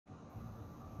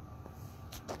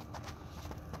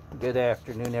Good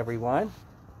afternoon, everyone.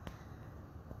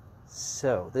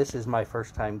 So this is my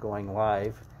first time going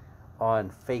live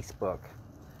on Facebook.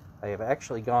 I have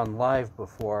actually gone live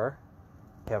before,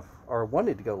 or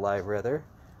wanted to go live rather,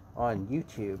 on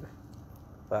YouTube,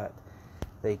 but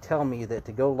they tell me that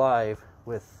to go live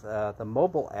with the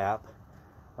mobile app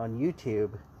on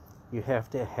YouTube, you have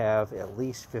to have at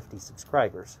least 50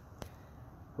 subscribers,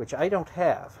 which I don't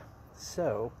have.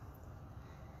 So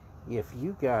if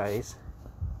you guys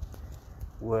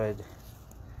would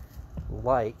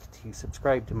like to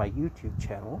subscribe to my YouTube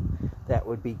channel, that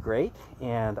would be great,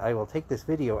 and I will take this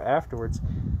video afterwards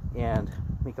and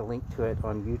make a link to it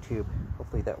on YouTube.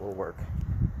 Hopefully that will work.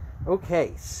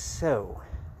 Okay, so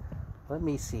let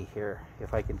me see here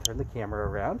if I can turn the camera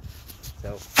around.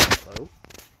 So, hello.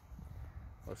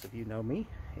 Most of you know me,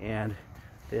 and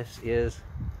this is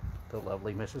the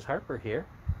lovely Mrs. Harper here,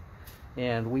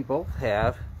 and we both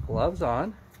have gloves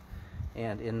on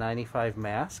and N95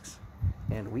 masks,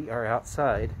 and we are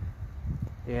outside,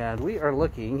 and we are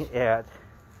looking at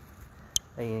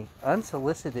an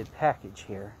unsolicited package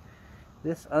here.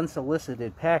 This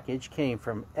unsolicited package came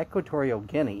from Equatorial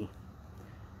Guinea,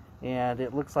 and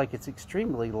it looks like it's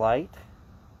extremely light.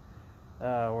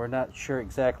 We're not sure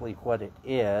exactly what it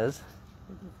is.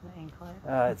 This is the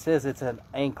anklet. It says it's an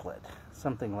anklet,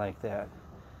 something like that.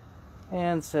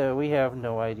 And so we have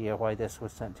no idea why this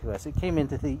was sent to us. It came in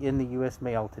the U.S.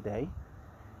 mail today.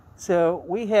 So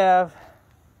we have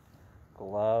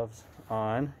gloves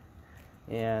on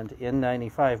and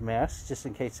N95 masks, just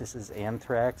in case this is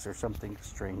anthrax or something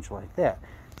strange like that.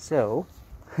 So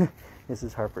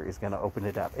Mrs. Harper is going to open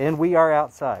it up. And we are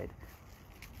outside,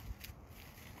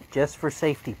 just for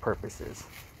safety purposes.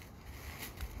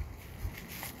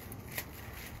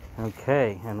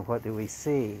 Okay, and what do we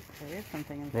see? There is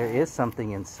something inside. There is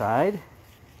something inside.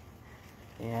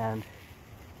 And,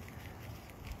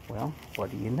 well, what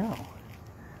do you know?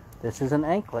 This is an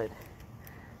anklet.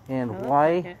 And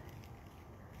why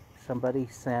somebody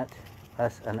sent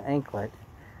us an anklet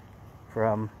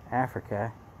from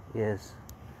Africa is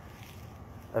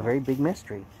a very big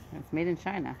mystery. It's made in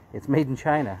China. It's made in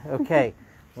China. Okay.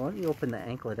 Well, why don't you open the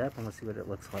anklet up and let's see what it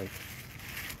looks like.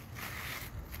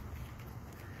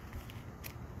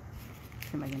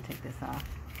 See if I can take this off.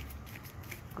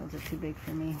 Those are too big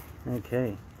for me.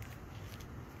 Okay.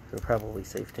 So probably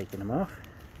safe taking them off.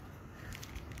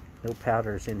 No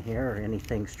powders in here or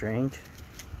anything strange.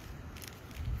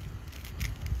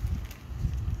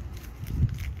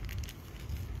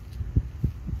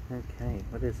 Okay,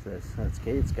 what is this? That's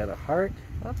okay. It's got a heart.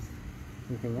 Whoops.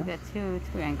 Anything else? We've got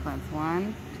two anklets.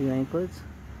 One. Two anklets.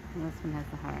 And this one has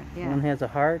the heart. Yeah. One has a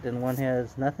heart and one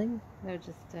has nothing. They're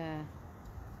just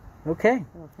Okay.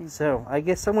 little things. So I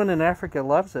guess someone in Africa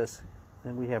loves us,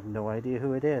 and we have no idea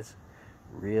who it is.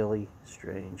 Really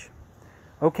strange.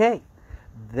 Okay,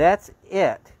 that's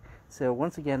it. So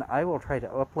once again, I will try to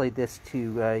upload this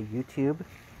to YouTube,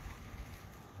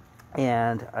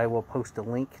 and I will post a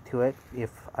link to it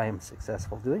if I am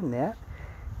successful doing that.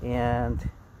 And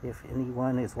if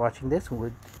anyone is watching this and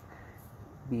would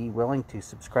be willing to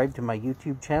subscribe to my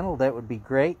YouTube channel, that would be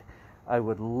great. I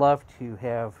would love to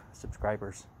have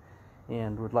subscribers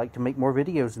and would like to make more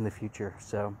videos in the future.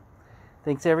 So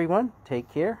thanks everyone, take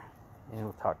care, and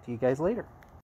we'll talk to you guys later.